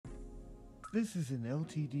This is an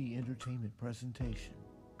LTD Entertainment presentation.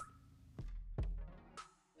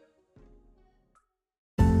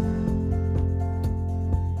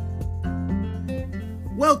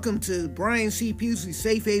 Welcome to Brian C. Pewsley's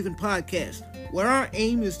Safe Haven Podcast, where our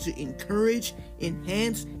aim is to encourage,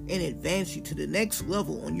 enhance, and advance you to the next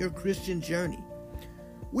level on your Christian journey.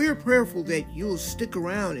 We're prayerful that you'll stick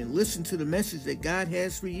around and listen to the message that God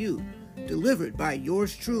has for you, delivered by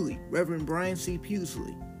yours truly, Reverend Brian C.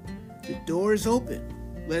 Pewsley. The door is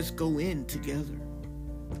open. Let's go in together.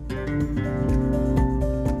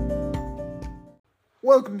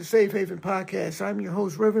 Welcome to Safe Haven Podcast. I'm your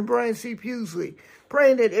host, Reverend Brian C. Pewsley.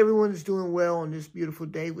 Praying that everyone is doing well on this beautiful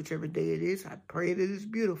day, whichever day it is. I pray that it's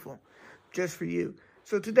beautiful just for you.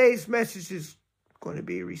 So today's message is going to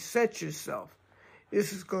be reset yourself.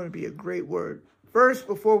 This is going to be a great word. First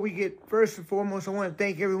and foremost, I want to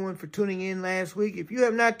thank everyone for tuning in last week. If you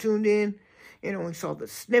have not tuned in and only saw the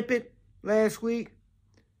snippet last week,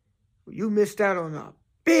 you missed out on a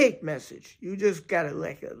big message. You just got a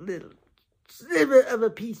little sliver of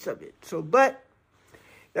a piece of it. But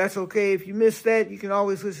that's okay. If you missed that, you can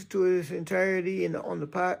always listen to it in its entirety on the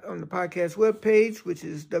podcast webpage, which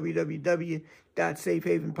is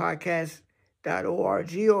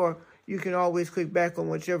www.safehavenpodcast.org, or you can always click back on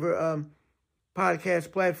whichever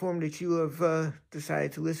podcast platform that you have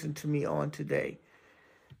decided to listen to me on today.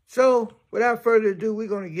 So, without further ado, we're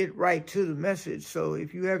going to get right to the message. So,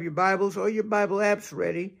 if you have your Bibles or your Bible apps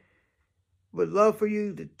ready, would love for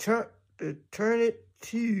you to turn it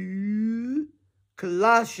to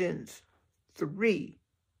Colossians 3,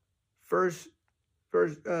 verses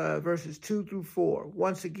 2 through 4.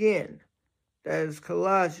 Once again, that is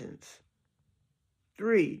Colossians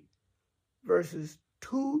 3, verses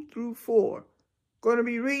 2 through 4. Going to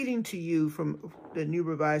be reading to you from the New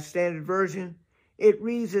Revised Standard Version. It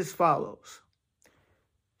reads as follows.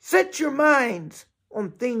 Set your minds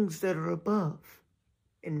on things that are above,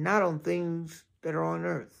 and not on things that are on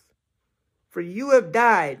earth. For you have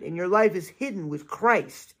died, and your life is hidden with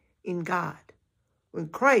Christ in God. When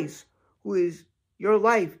Christ, who is your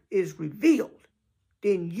life, is revealed,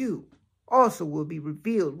 then you also will be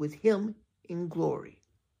revealed with him in glory.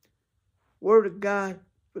 Word of God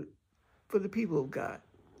for the people of God.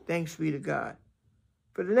 Thanks be to God.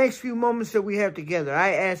 For the next few moments that we have together,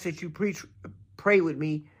 I ask that you pray with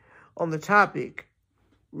me on the topic,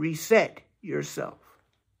 reset yourself.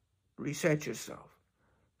 Reset yourself.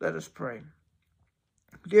 Let us pray.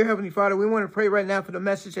 Dear Heavenly Father, we want to pray right now for the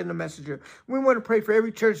message and the messenger. We want to pray for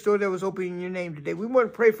every church door that was open in your name today. We want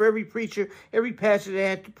to pray for every preacher, every pastor that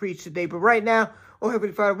had to preach today. But right now, oh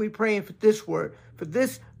Heavenly Father, we're praying for this word, for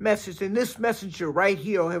this message and this messenger right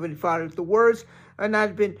here, oh Heavenly Father. If the words are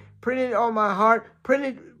not been printed on my heart,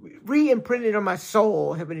 re-imprinted on my soul,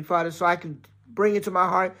 oh Heavenly Father, so I can bring it to my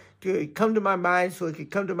heart, to come to my mind, so it can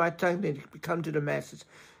come to my tongue, and it can come to the masses.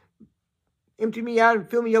 Empty me out and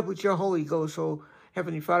fill me up with your Holy Ghost, oh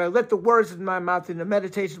Heavenly Father. Let the words of my mouth and the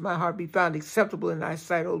meditation of my heart be found acceptable in thy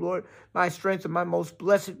sight, O Lord, my strength and my most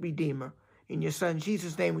blessed Redeemer. In your Son,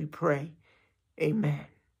 Jesus' name we pray. Amen.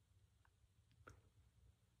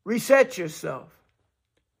 Reset yourself.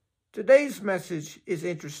 Today's message is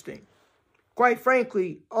interesting. Quite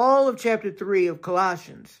frankly, all of chapter 3 of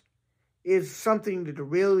Colossians is something to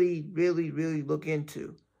really, really, really look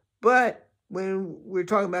into. But when we're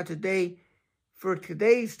talking about today, for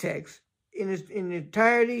today's text, in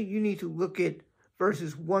entirety, you need to look at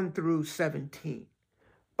verses 1 through 17.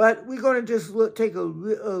 But we're going to just take a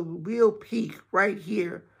real peek right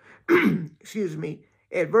here,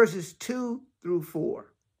 at verses 2 through 4.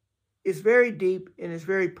 It's very deep and it's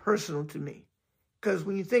very personal to me. Because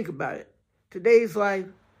when you think about it, today's life,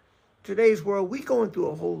 today's world, we're going through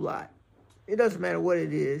a whole lot. It doesn't matter what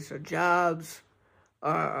it is, our jobs,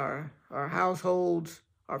 our households,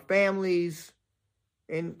 our families,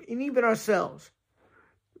 and even ourselves.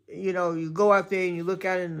 You know, you go out there and you look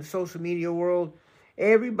out in the social media world,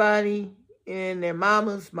 everybody and their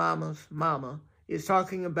mama's mama is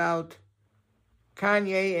talking about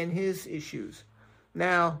Kanye and his issues.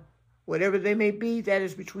 Now, whatever they may be, that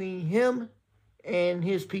is between him and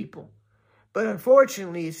his people. But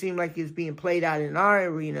unfortunately, it seemed like it's being played out in our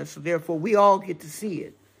arena, so therefore we all get to see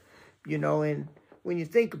it. You know, and when you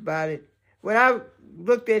think about it, when I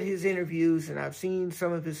looked at his interviews and I've seen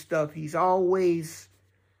some of his stuff, he's always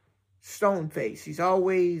stone-faced. He's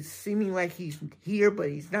always seeming like he's here, but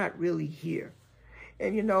he's not really here.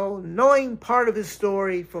 And, you know, knowing part of his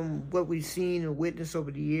story from what we've seen and witnessed over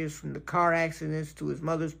the years, from the car accidents to his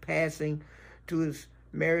mother's passing, to his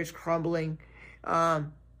marriage crumbling,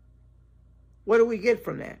 what do we get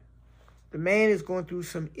from that? The man is going through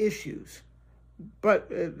some issues. But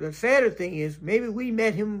the sadder thing is, maybe we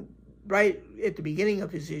met him right at the beginning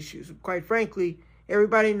of his issues. Quite frankly,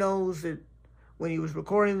 everybody knows that when he was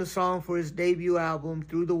recording the song for his debut album,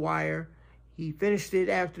 Through the Wire, he finished it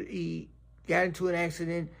after he got into an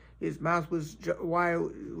accident. His mouth was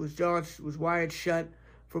wired shut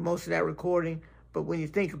for most of that recording. But when you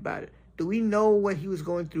think about it, do we know what he was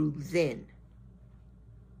going through then?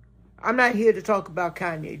 I'm not here to talk about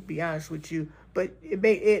Kanye, to be honest with you, but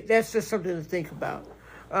that's just something to think about.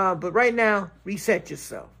 But right now, reset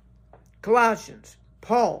yourself. Colossians,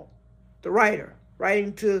 Paul, the writer,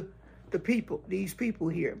 writing to these people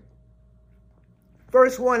here.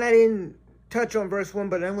 Verse 1, I didn't touch on verse 1,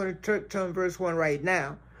 but I'm going to touch on verse 1 right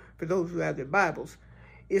now for those who have their Bibles.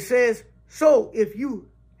 It says, so if you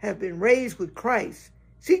have been raised with Christ,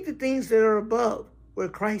 seek the things that are above, where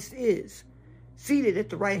Christ is, seated at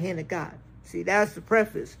the right hand of God. See, that's the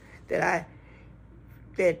preface that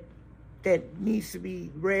needs to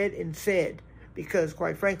be read and said, because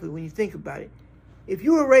quite frankly, when you think about it, if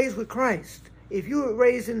you were raised with Christ, if you were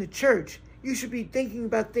raised in the church, you should be thinking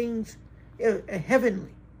about things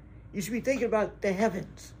heavenly. You should be thinking about the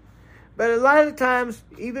heavens. But a lot of the times,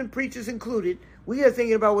 even preachers included, we are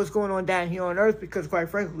thinking about what's going on down here on earth, because quite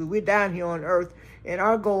frankly, we're down here on earth, and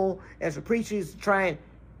our goal as a preacher is to try and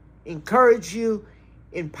encourage you,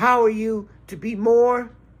 empower you to be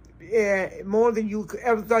more than you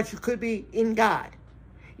ever thought you could be in God.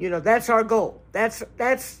 You know, that's our goal. That's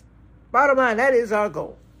bottom line, that is our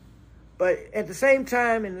goal. But at the same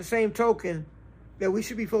time, in the same token, that we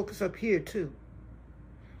should be focused up here too.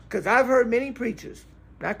 Because I've heard many preachers,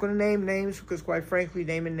 not going to name names because quite frankly,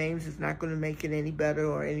 naming names is not going to make it any better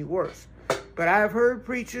or any worse. But I've heard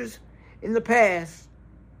preachers in the past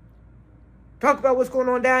talk about what's going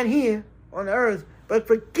on down here on the earth, but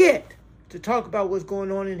forget to talk about what's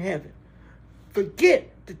going on in heaven.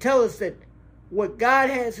 Forget to tell us that what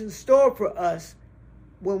God has in store for us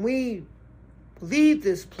when we leave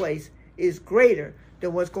this place is greater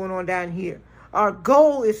than what's going on down here. Our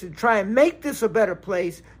goal is to try and make this a better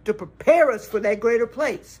place to prepare us for that greater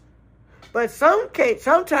place. But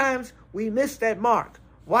sometimes we miss that mark.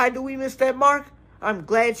 Why do we miss that mark? I'm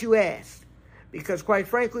glad you asked. Because quite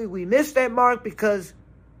frankly, we miss that mark because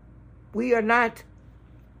we are not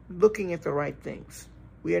looking at the right things.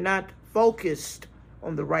 We are not focused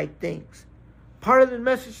on the right things. Part of the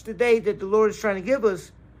message today that the Lord is trying to give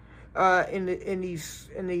us in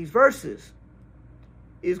these verses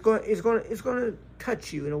is going to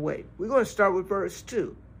touch you in a way. We're going to start with verse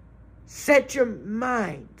 2. Set your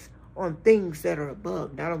minds on things that are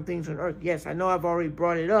above, not on things on earth. Yes, I know I've already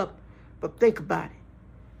brought it up, but think about it.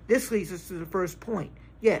 This leads us to the first point.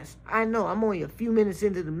 Yes, I know I'm only a few minutes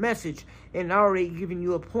into the message and already giving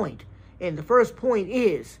you a point. And the first point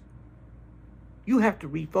is you have to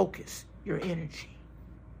refocus your energy.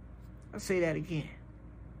 I'll say that again.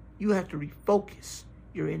 You have to refocus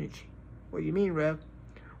your energy. What do you mean, Rev?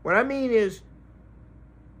 What I mean is,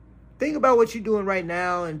 think about what you're doing right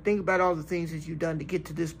now and think about all the things that you've done to get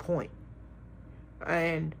to this point.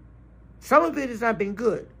 And some of it has not been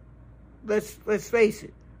good. Let's face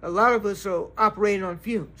it. A lot of us are operating on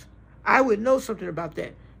fumes. I would know something about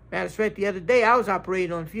that. Matter of fact, the other day I was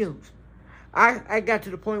operating on fumes. I got to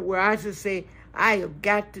the point where I just say, I have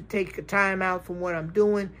got to take a time out from what I'm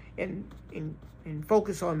doing and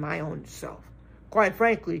focus on my own self. Quite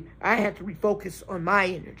frankly, I had to refocus on my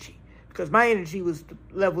energy because my energy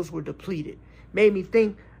levels were depleted. Made me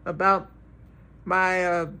think about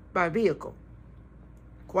my vehicle.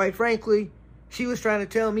 Quite frankly, she was trying to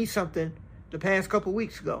tell me something the past couple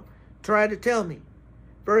weeks ago. Tried to tell me.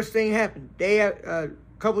 First thing happened, a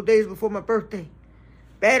couple days before my birthday,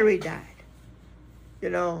 battery died. You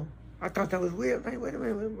know, I thought that was weird. Like, wait a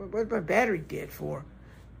minute, what's my battery dead for?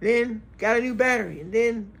 Then got a new battery, and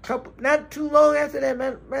then not too long after that,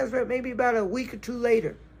 matter of fact, maybe about a week or two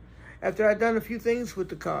later, after I'd done a few things with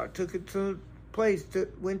the car, took it to a place,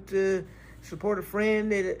 went to support a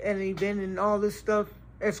friend at an event and all this stuff,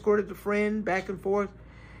 escorted the friend back and forth,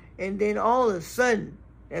 and then all of a sudden,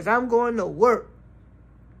 as I'm going to work,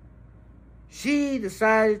 she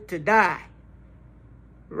decided to die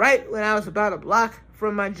right when I was about a block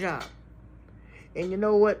from my job. And you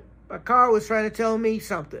know what? My car was trying to tell me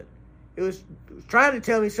something. It was trying to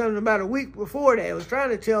tell me something about a week before that. It was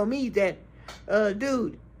trying to tell me that,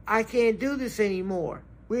 dude, I can't do this anymore.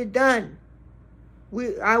 We're done.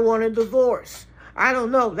 I want a divorce. I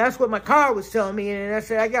don't know. That's what my car was telling me. And I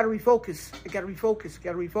said, I got to refocus. I got to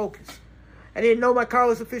refocus. I didn't know my car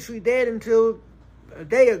was officially dead until a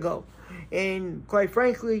day ago. And quite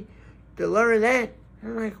frankly, to learn that,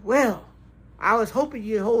 I'm like, well, I was hoping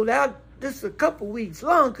you'd hold out just a couple weeks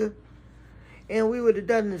longer. and we would have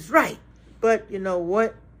done this right. But you know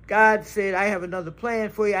what? God said, I have another plan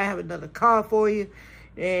for you. I have another car for you.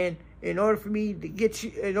 And in order for me to get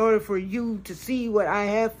you, in order for you to see what I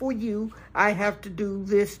have for you, I have to do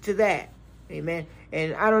this to that. Amen.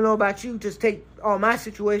 And I don't know about you, just take all my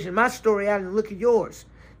situation, my story out and look at yours.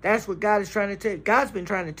 That's what God is trying to tell you. God's been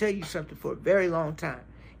trying to tell you something for a very long time.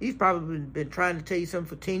 He's probably been trying to tell you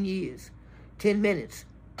something for 10 years, 10 minutes,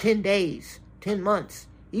 10 days, 10 months.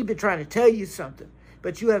 He's been trying to tell you something,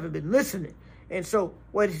 but you haven't been listening. And so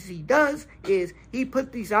what he does is he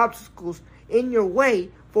put these obstacles in your way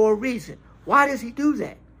for a reason. Why does he do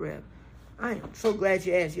that, Rev? I am so glad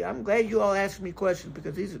you asked. I'm glad you all asked me questions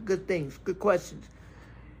because these are good things, good questions.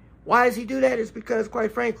 Why does he do that? It's because,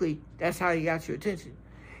 quite frankly, that's how he got your attention.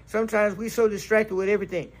 Sometimes we're so distracted with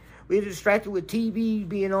everything. We're distracted with TV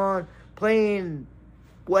being on, playing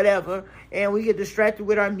whatever, and we get distracted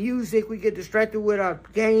with our music. We get distracted with our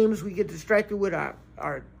games. We get distracted with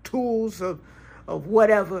our tools of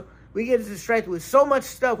whatever. We get distracted with so much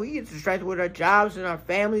stuff. We get distracted with our jobs and our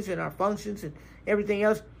families and our functions and everything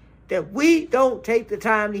else that we don't take the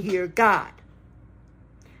time to hear God.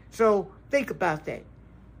 So think about that.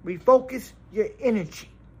 Refocus your energy.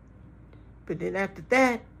 But then after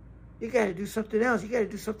that, you got to do something else. You got to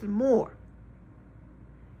do something more.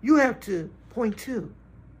 You have to, point two,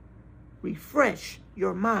 refresh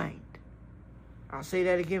your mind. I'll say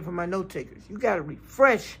that again for my note takers. You got to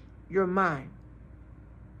refresh your mind.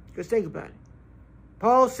 Because think about it.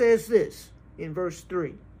 Paul says this in verse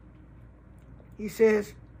 3. He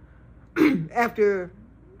says, after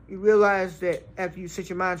you realize that after you set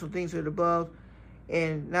your minds on things that are above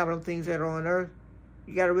and not on things that are on earth,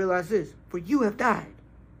 you got to realize this. For you have died,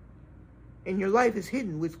 and your life is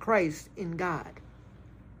hidden with Christ in God.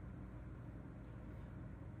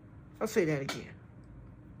 I'll say that again.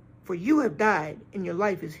 For you have died, and your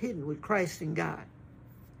life is hidden with Christ in God.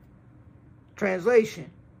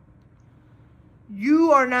 Translation.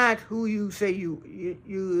 You are not who you say you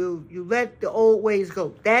let the old ways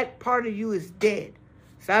go. That part of you is dead.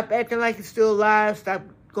 Stop acting like it's still alive. Stop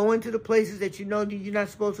going to the places that you know you're not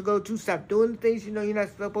supposed to go to. Stop doing the things you know you're not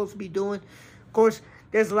supposed to be doing. Of course,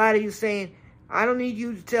 there's a lot of you saying, I don't need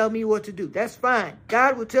you to tell me what to do. That's fine.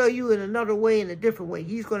 God will tell you in another way, in a different way.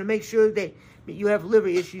 He's going to make sure that you have liver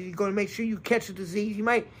issues. He's going to make sure you catch a disease. He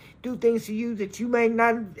might do things to you that you may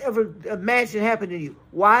not ever imagine happen to you.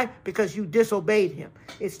 Why? Because you disobeyed him.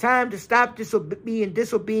 It's time to stop being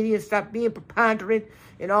disobedient, stop being preponderant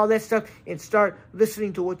and all that stuff, and start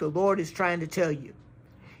listening to what the Lord is trying to tell you.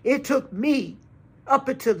 It took me up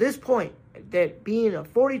until this point, that being a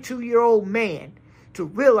 42-year-old man, to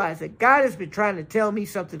realize that God has been trying to tell me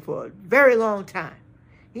something for a very long time.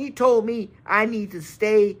 He told me I need to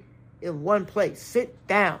stay in one place, sit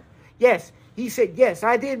down. Yes, he said, yes,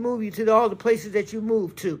 I did move you to all the places that you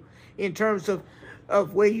moved to in terms of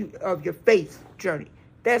your faith journey.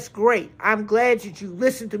 That's great. I'm glad that you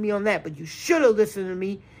listened to me on that, but you should have listened to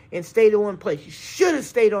me and stayed in one place. You should have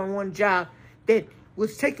stayed on one job that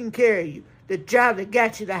was taking care of you, the job that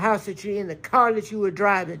got you the house that you're in, the car that you were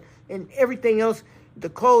driving, and everything else, the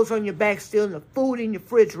clothes on your back still, and the food in your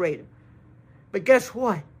refrigerator. But guess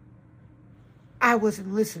what? I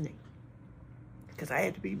wasn't listening. Because I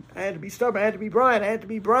had to be stubborn. I had to be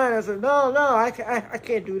Brian. I said, no, I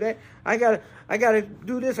can't do that. I gotta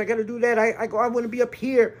do this. I gotta do that. I want to be up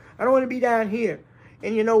here. I don't want to be down here.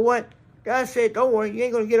 And you know what? God said, don't worry, you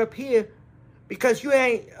ain't gonna get up here because you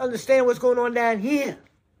ain't understand what's going on down here.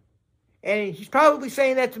 And he's probably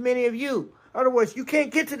saying that to many of you. In other words, you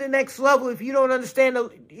can't get to the next level if you don't understand,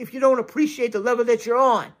 if you don't appreciate the level that you're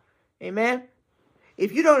on. Amen?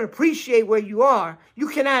 If you don't appreciate where you are, you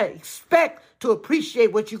cannot expect to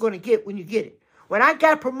appreciate what you're going to get when you get it. When I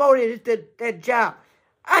got promoted at that job,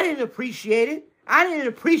 I didn't appreciate it. I didn't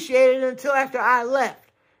appreciate it until after I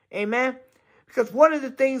left. Amen? Because one of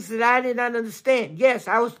the things that I did not understand, yes,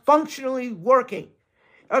 I was functionally working.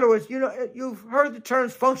 In other words, you've heard the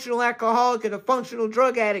terms functional alcoholic and a functional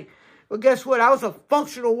drug addict. Well, guess what? I was a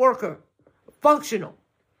functional worker. Functional.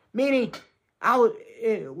 Meaning,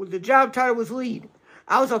 the job title was lead.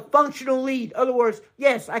 I was a functional lead. In other words,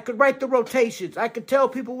 yes, I could write the rotations. I could tell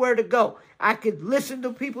people where to go. I could listen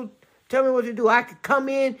to people tell me what to do. I could come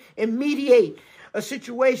in and mediate a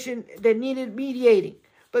situation that needed mediating.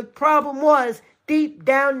 But the problem was, deep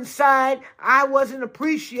down inside, I wasn't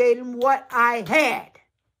appreciating what I had.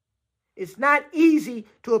 It's not easy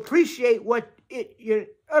to appreciate in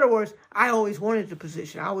other words, I always wanted the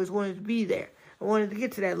position. I always wanted to be there. I wanted to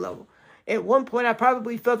get to that level. At one point, I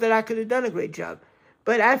probably felt that I could have done a great job.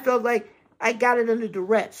 But I felt like I got it under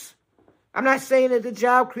duress. I'm not saying that the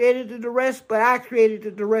job created the duress, but I created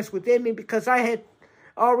the duress within me because I had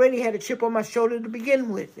already had a chip on my shoulder to begin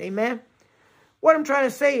with. Amen. What I'm trying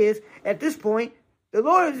to say is, at this point, the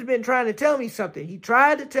Lord has been trying to tell me something. He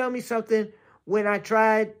tried to tell me something when I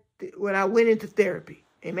went into therapy.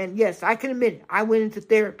 Amen. Yes, I can admit it. I went into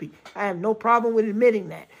therapy. I have no problem with admitting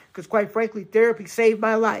that because, quite frankly, therapy saved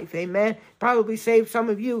my life. Amen. Probably saved some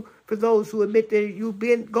of you for those who admit that you've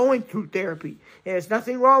been going through therapy. There's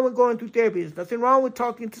nothing wrong with going through therapy. There's nothing wrong with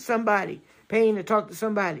talking to somebody, paying to talk to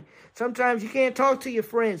somebody. Sometimes you can't talk to your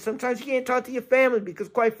friends. Sometimes you can't talk to your family because,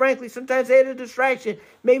 quite frankly, sometimes they're the distraction.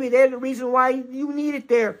 Maybe they're the reason why you needed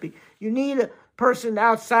therapy. You need a person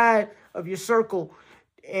outside of your circle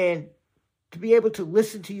and to be able to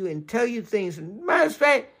listen to you and tell you things. And matter of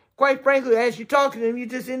fact, quite frankly, as you talk to them, you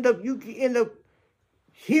end up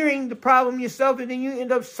hearing the problem yourself, and then you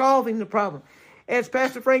end up solving the problem. As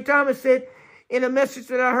Pastor Frank Thomas said in a message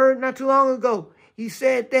that I heard not too long ago, he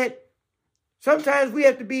said that sometimes we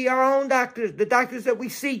have to be our own doctors, the doctors that we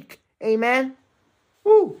seek. Amen.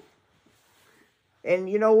 Woo. And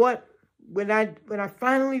you know what? When I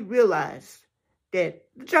finally realized that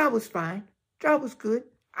the job was fine, job was good,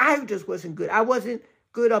 I just wasn't good. I wasn't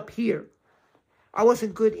good up here. I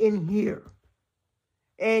wasn't good in here.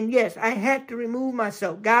 And yes, I had to remove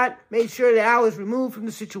myself. God made sure that I was removed from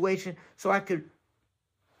the situation so I could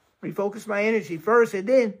refocus my energy first and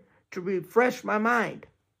then to refresh my mind.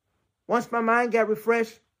 Once my mind got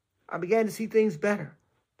refreshed, I began to see things better,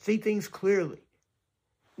 see things clearly.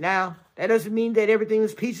 Now, that doesn't mean that everything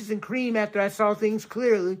was peaches and cream after I saw things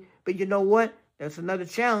clearly, but you know what? That's another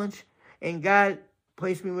challenge, and God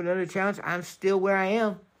placed me with another challenge. I'm still where I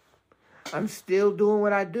am. I'm still doing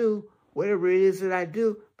what I do, whatever it is that I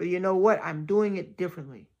do. But you know what? I'm doing it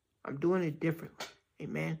differently. I'm doing it differently.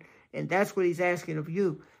 Amen. And that's what he's asking of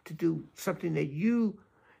you, to do something that you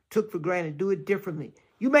took for granted. Do it differently.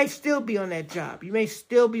 You may still be on that job. You may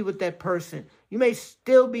still be with that person. You may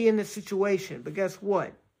still be in the situation. But guess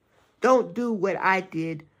what? Don't do what I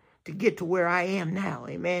did to get to where I am now.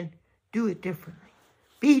 Amen. Do it differently.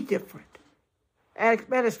 Be different. As a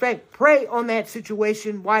matter of fact, pray on that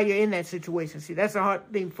situation while you're in that situation. See, that's a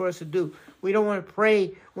hard thing for us to do. We don't want to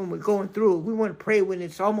pray when we're going through it. We want to pray when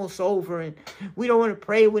it's almost over, and we don't want to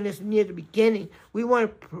pray when it's near the beginning. We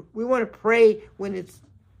want to pray when it's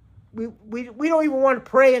we don't even want to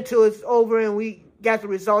pray until it's over and we got the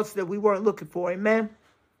results that we weren't looking for. Amen.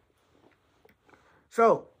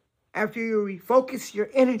 So, after you refocus your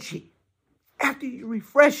energy, after you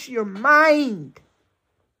refresh your mind,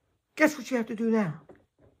 guess what you have to do now?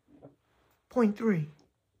 Point 3.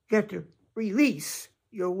 You have to release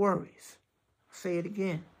your worries. I'll say it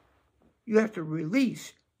again. You have to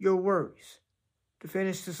release your worries. To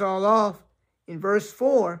finish this all off, in verse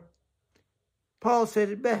 4, Paul said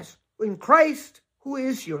it best. When Christ, who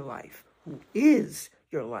is your life, is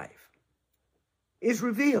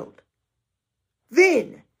revealed,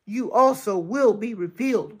 then you also will be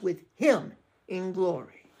revealed with him in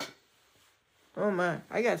glory. Oh my,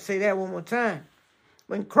 I got to say that one more time.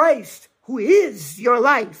 When Christ, who is your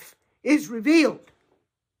life, is revealed,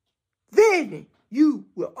 then you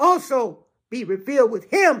will also be revealed with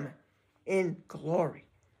him in glory.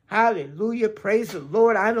 Hallelujah. Praise the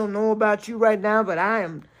Lord. I don't know about you right now, but I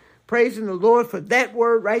am praising the Lord for that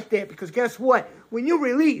word right there. Because guess what? When you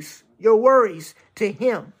release your worries to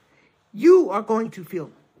him, you are going to feel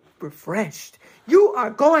refreshed. You are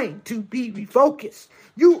going to be refocused.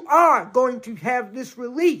 You are going to have this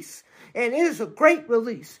release. And it is a great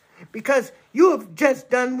release because you have just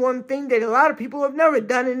done one thing that a lot of people have never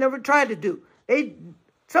done and never tried to do.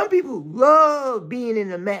 Some people love being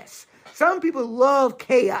in a mess. Some people love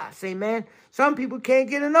chaos. Amen. Some people can't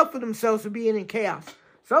get enough of themselves for being in chaos.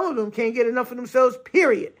 Some of them can't get enough of themselves,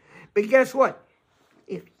 period. But guess what?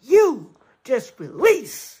 If you just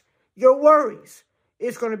release your worries,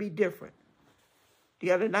 it's going to be different.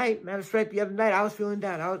 The other night, matter of fact, I was feeling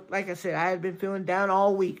down. Like I said, I had been feeling down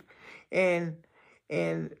all week. And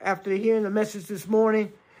after hearing the message this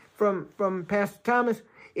morning from Pastor Thomas,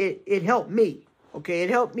 it helped me. Okay, it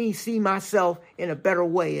helped me see myself in a better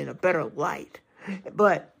way, in a better light.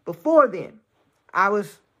 But before then, I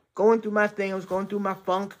was going through my thing. I was going through my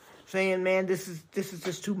funk, saying, man, this is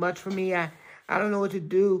just too much for me. I don't know what to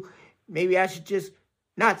do. Maybe I should just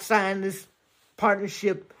not sign this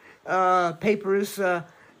partnership papers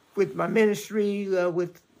with my ministry,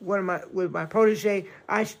 with my protege.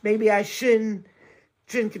 Maybe I shouldn't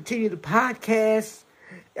continue the podcast.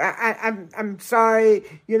 I'm sorry,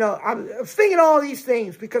 I was thinking all these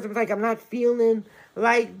things because I was like, I'm not feeling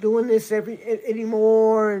like doing this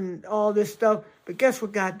anymore and all this stuff. But guess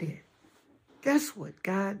what God did? Guess what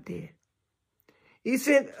God did? He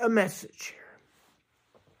sent a message.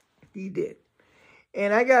 He did.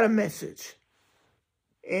 And I got a message.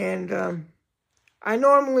 And I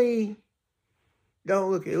normally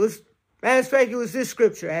don't look at it. It was, matter of fact, it was this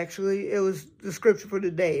scripture, actually. It was the scripture for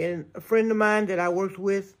the day. And a friend of mine that I worked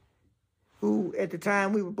with, who at the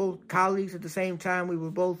time, we were both colleagues at the same time. We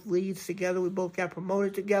were both leads together. We both got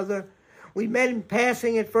promoted together. We met in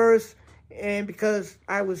passing at first. And because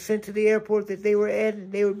I was sent to the airport that they were at,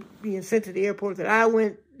 and they were being sent to the airport that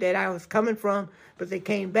I was coming from, but they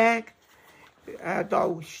came back. I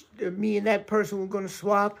thought me and that person were going to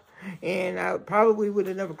swap, and I probably would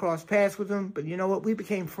have never crossed paths with them. But you know what? We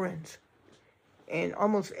became friends. And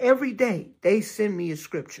almost every day, they send me a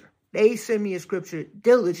scripture. They send me a scripture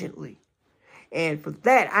diligently. And for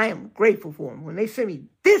that, I am grateful for them. When they send me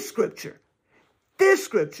this scripture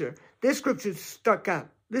stuck out.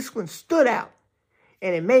 This one stood out,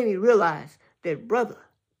 and it made me realize that, brother,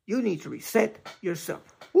 you need to reset yourself.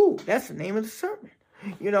 Ooh, that's the name of the sermon.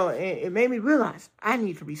 You know, it made me realize I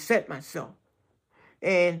need to reset myself.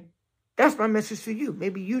 And that's my message to you.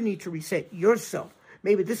 Maybe you need to reset yourself.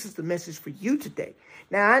 Maybe this is the message for you today.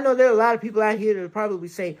 Now, I know there are a lot of people out here that will probably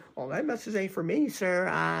say, oh, that message ain't for me, sir.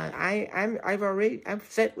 I'm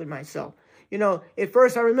set with myself. You know, at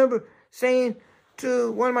first I remember saying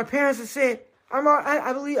to one of my parents, I said,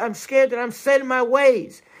 I believe I'm scared that I'm set in my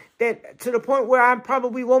ways, that to the point where I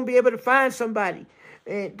probably won't be able to find somebody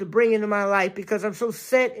to bring into my life because I'm so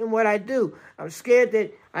set in what I do. I'm scared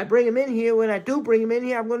that I bring them in here. When I do bring them in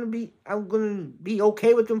here, I'm going to be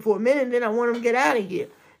okay with them for a minute, and then I want them to get out of here.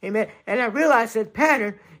 Amen. And I realized that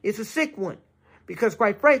pattern is a sick one because,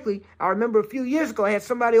 quite frankly, I remember a few years ago I had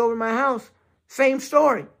somebody over my house, same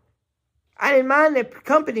story. I didn't mind their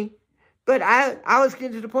company. But I was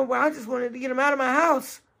getting to the point where I just wanted to get him out of my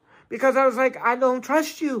house because I was like, I don't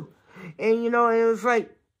trust you. And, you know, it was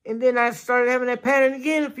like, and then I started having that pattern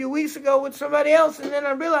again a few weeks ago with somebody else. And then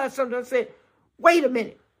I realized something. I said, wait a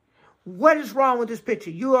minute. What is wrong with this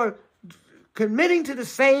picture? You are committing to the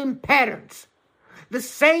same patterns, the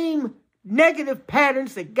same negative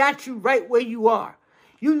patterns that got you right where you are.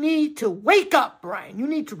 You need to wake up, Brian. You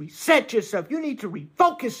need to reset yourself. You need to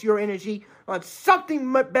refocus your energy on something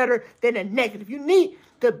much better than a negative. You need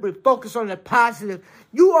to focus on the positive.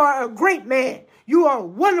 You are a great man. You are a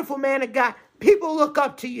wonderful man of God. People look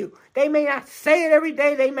up to you. They may not say it every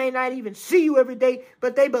day. They may not even see you every day,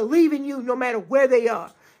 but they believe in you no matter where they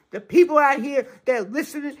are. The people out here that are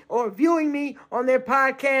listening or viewing me on their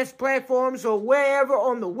podcast platforms or wherever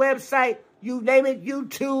on the website, you name it,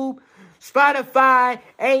 YouTube, Spotify,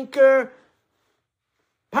 Anchor,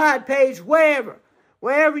 Podpage,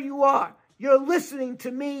 wherever you are. You're listening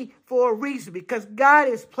to me for a reason because God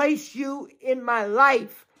has placed you in my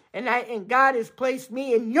life and God has placed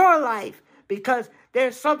me in your life because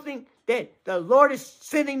there's something that the Lord is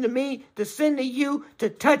sending to me, to send to you, to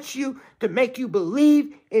touch you, to make you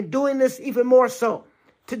believe in doing this even more so.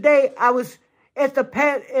 Today, I was at a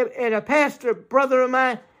pastor brother of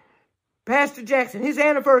mine, Pastor Jackson. His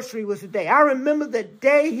anniversary was today. I remember the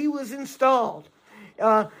day he was installed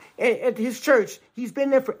at his church. He's been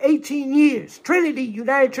there for 18 years. Trinity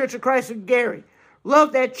United Church of Christ in Gary.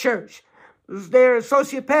 Love that church. Was their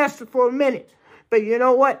associate pastor for a minute. But you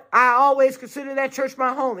know what? I always consider that church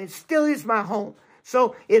my home. It still is my home.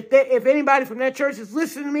 So if anybody from that church is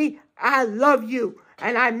listening to me, I love you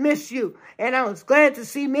and I miss you. And I was glad to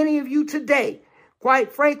see many of you today.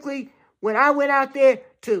 Quite frankly, when I went out there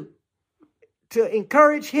to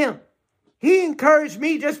encourage him, he encouraged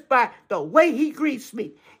me just by the way he greets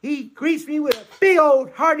me. He greets me with a big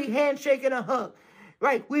old hearty handshake and a hug.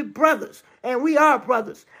 Right? We're brothers, and we are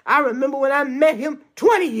brothers. I remember when I met him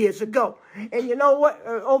 20 years ago. And you know what?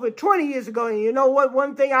 Over 20 years ago. And you know what?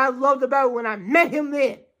 One thing I loved about when I met him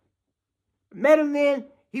then.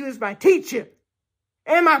 He was my teacher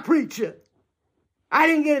and my preacher. I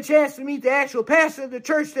didn't get a chance to meet the actual pastor of the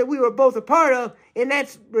church that we were both a part of in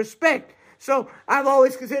that respect. So I've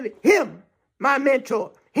always considered him my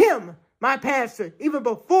mentor, him my pastor, even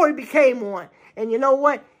before he became one. And you know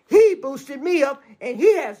what? He boosted me up, and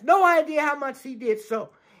he has no idea how much he did so.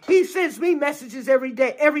 He sends me messages every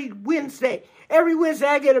day, every Wednesday. Every Wednesday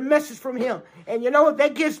I get a message from him. And you know what?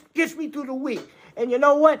 That gets me through the week. And you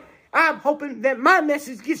know what? I'm hoping that my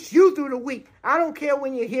message gets you through the week. I don't care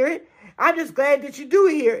when you hear it. I'm just glad that you do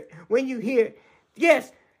hear it when you hear it.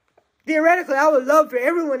 Yes, theoretically, I would love for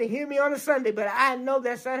everyone to hear me on a Sunday, but I know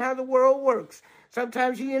that's not how the world works.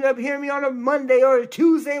 Sometimes you end up hearing me on a Monday or a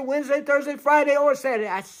Tuesday, Wednesday, Thursday, Friday, or Saturday.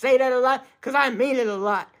 I say that a lot because I mean it a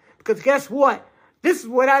lot. Because guess what? This is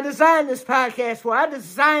what I designed this podcast for. I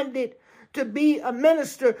designed it to be a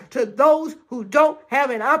minister to those who don't have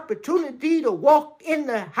an opportunity to walk in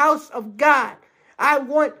the house of God. I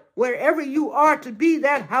want wherever you are to be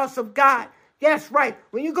that house of God. That's right.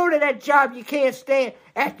 When you go to that job you can't stand,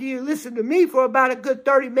 after you listen to me for about a good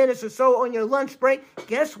 30 minutes or so on your lunch break,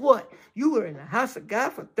 guess what? You were in the house of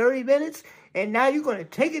God for 30 minutes, and now you're going to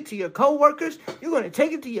take it to your coworkers. You're going to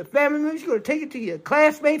take it to your family members. You're going to take it to your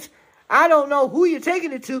classmates. I don't know who you're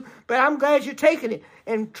taking it to, but I'm glad you're taking it.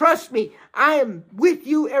 And trust me, I am with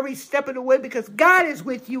you every step of the way because God is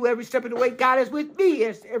with you every step of the way. God is with me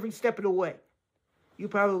every step of the way. You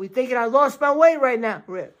probably thinking I lost my way right now,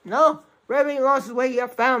 Rev. No, Rev ain't lost his way. I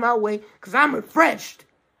found my way because I'm refreshed.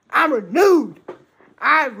 I'm renewed.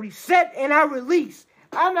 I reset and I release.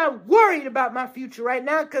 I'm not worried about my future right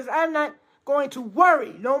now because I'm not going to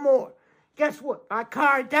worry no more. Guess what? My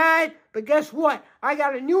car died, but guess what? I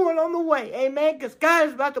got a new one on the way. Amen? Because God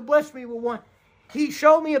is about to bless me with one. He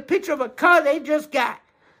showed me a picture of a car they just got.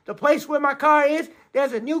 The place where my car is,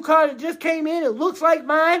 there's a new car that just came in. It looks like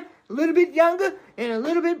mine, a little bit younger and a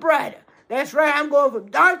little bit brighter. That's right. I'm going from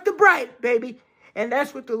dark to bright, baby. And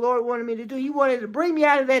that's what the Lord wanted me to do. He wanted to bring me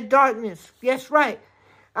out of that darkness. That's right.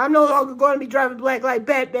 I'm no longer going to be driving black like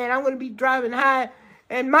Batman. I'm going to be driving high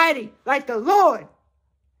and mighty like the Lord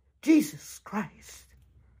Jesus Christ.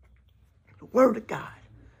 The Word of God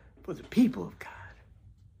for the people of God.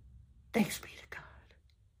 Thanks be to God.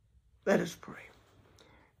 Let us pray.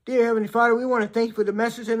 Dear Heavenly Father, we want to thank you for the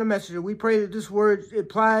message and the messenger. We pray that this word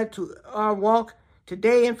applied to our walk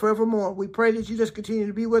today and forevermore. We pray that you just continue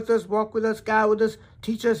to be with us, walk with us, guide with us,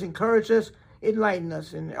 teach us, encourage us, enlighten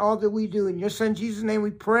us in all that we do. In your Son Jesus' name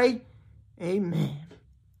we pray. Amen.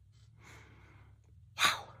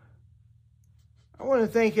 Wow. I want to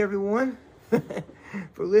thank everyone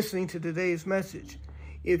for listening to today's message.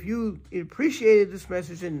 If you appreciated this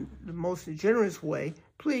message in the most generous way,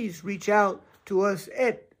 please reach out to us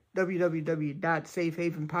at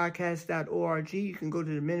www.safehavenpodcast.org. You can go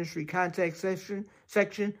to the ministry contact section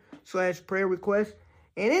 /prayer request.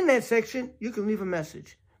 And in that section, you can leave a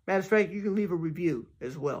message. Matter of fact, you can leave a review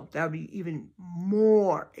as well. That would be even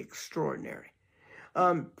more extraordinary.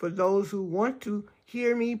 For those who want to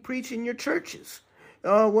hear me preach in your churches,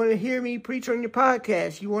 want to hear me preach on your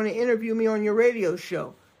podcast, you want to interview me on your radio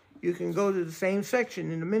show, you can go to the same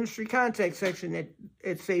section in the ministry contact section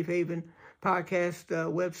at Safe Haven Podcast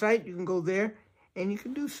website. You can go there and you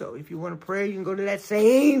can do so. If you want to pray, you can go to that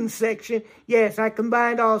same section. Yes, I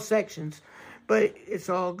combined all sections, but it's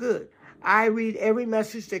all good. I read every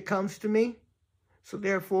message that comes to me, so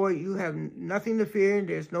therefore you have nothing to fear.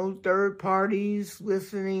 There's no third parties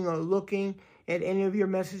listening or looking at any of your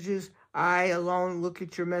messages. I alone look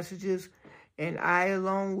at your messages, and I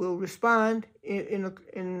alone will respond in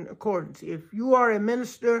accordance. If you are a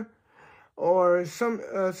minister or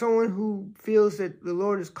someone who feels that the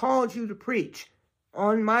Lord has called you to preach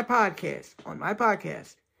on my podcast,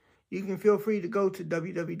 you can feel free to go to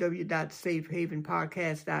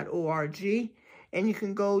www.safehavenpodcast.org, and you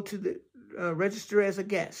can go to the register as a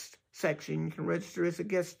guest section. You can register as a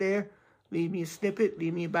guest there. Leave me a snippet.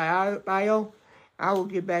 Leave me a bio. I will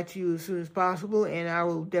get back to you as soon as possible, and I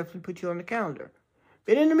will definitely put you on the calendar.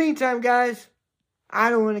 But in the meantime, guys, I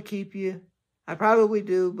don't want to keep you. I probably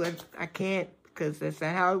do, but I can't because that's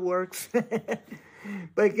not how it works.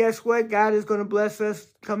 But guess what? God is going to bless us.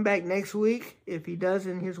 Come back next week if he does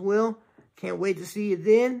in his will. Can't wait to see you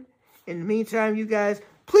then. In the meantime, you guys,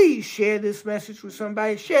 please share this message with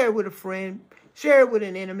somebody. Share it with a friend. Share it with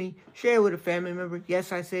an enemy. Share it with a family member.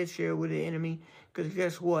 Yes, I said share it with an enemy because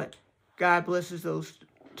guess what? God blesses those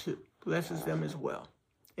too. Blesses them as well.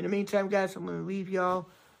 In the meantime, guys, I'm going to leave y'all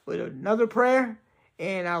with another prayer,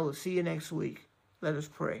 and I will see you next week. Let us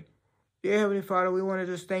pray. Dear Heavenly Father, we want to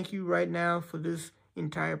just thank you right now for this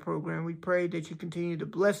entire program. We pray that you continue to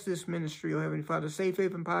bless this ministry, oh Heavenly Father. Safe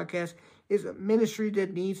Haven Podcast is a ministry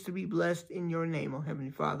that needs to be blessed in your name, oh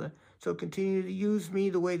Heavenly Father. So continue to use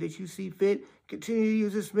me the way that you see fit. Continue to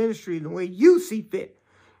use this ministry the way you see fit.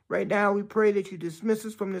 Right now, we pray that you dismiss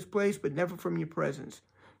us from this place, but never from your presence.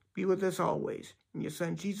 Be with us always. In your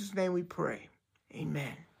Son, Jesus' name we pray.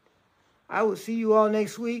 Amen. I will see you all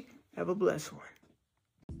next week. Have a blessed one.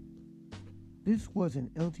 This was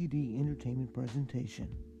an LTD Entertainment presentation.